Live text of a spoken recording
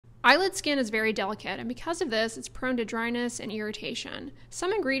Eyelid skin is very delicate, and because of this, it's prone to dryness and irritation.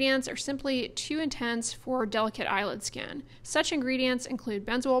 Some ingredients are simply too intense for delicate eyelid skin. Such ingredients include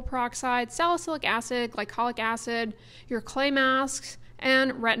benzoyl peroxide, salicylic acid, glycolic acid, your clay masks,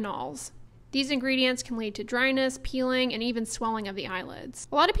 and retinols. These ingredients can lead to dryness, peeling, and even swelling of the eyelids.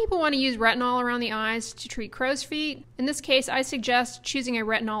 A lot of people want to use retinol around the eyes to treat crow's feet. In this case, I suggest choosing a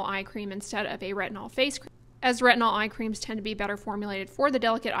retinol eye cream instead of a retinol face cream, as retinol eye creams tend to be better formulated for the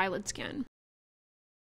delicate eyelid skin.